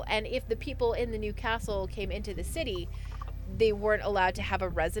control. And if the people in the new castle came into the city, they weren't allowed to have a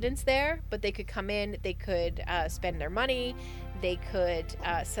residence there, but they could come in, they could spend their money, they could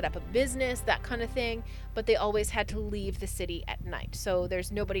set up a business, that kind of thing, but they always had to leave the city at night. So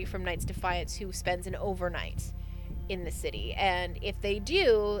there's nobody from Knights Defiance who spends an overnight in the city. And if they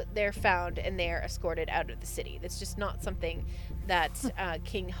do, they're found and they're escorted out of the city. That's just not something that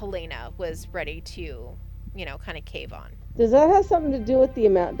King Helena was ready to, kind of cave on. Does that have something to do with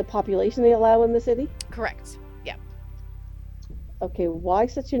the population they allow in the city? Correct. Yeah. Okay, why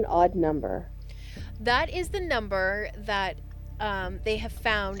such an odd number? That is the number that they have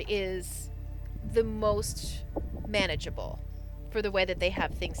found is the most manageable for the way that they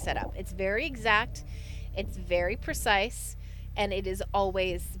have things set up. It's very exact, it's very precise, and it is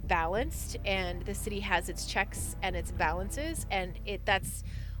always balanced, and the city has its checks and its balances, and that's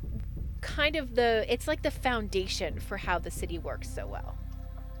kind of it's like the foundation for how the city works so well.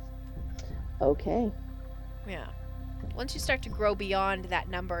 Okay. Yeah. Once you start to grow beyond that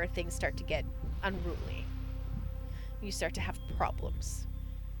number, things start to get unruly. You start to have problems.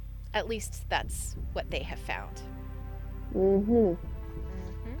 At least that's what they have found. Mm-hmm.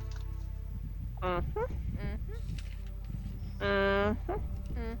 Mm-hmm. Mm-hmm. Mm-hmm.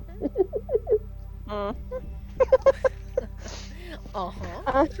 Mm-hmm. Uh-huh.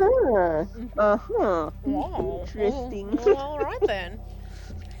 Uh-huh. Uh-huh. Wow. Interesting. All right then.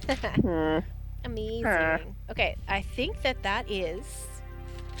 Hmm. Amazing. Okay, I think that is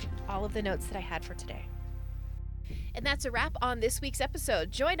all of the notes that I had for today. And that's a wrap on this week's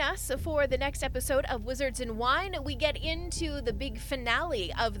episode. Join us for the next episode of Wizards and Wine. We get into the big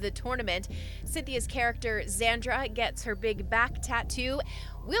finale of the tournament. Cynthia's character, Xandra, gets her big back tattoo.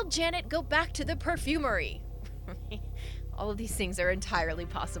 Will Janet go back to the perfumery? All of these things are entirely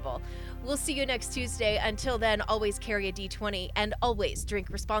possible. We'll see you next Tuesday. Until then, always carry a D20 and always drink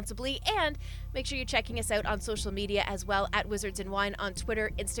responsibly. And make sure you're checking us out on social media as well at Wizards and Wine on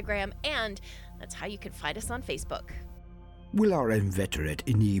Twitter, Instagram, and that's how you can find us on Facebook. Will our inveterate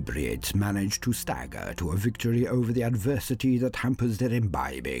inebriates manage to stagger to a victory over the adversity that hampers their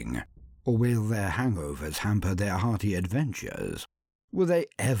imbibing? Or will their hangovers hamper their hearty adventures? Will they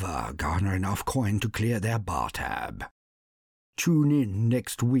ever garner enough coin to clear their bar tab? Tune in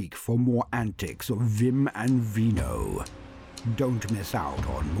next week for more antics of Vim and Vino. Don't miss out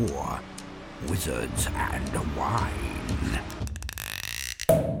on more Wizards and Wine.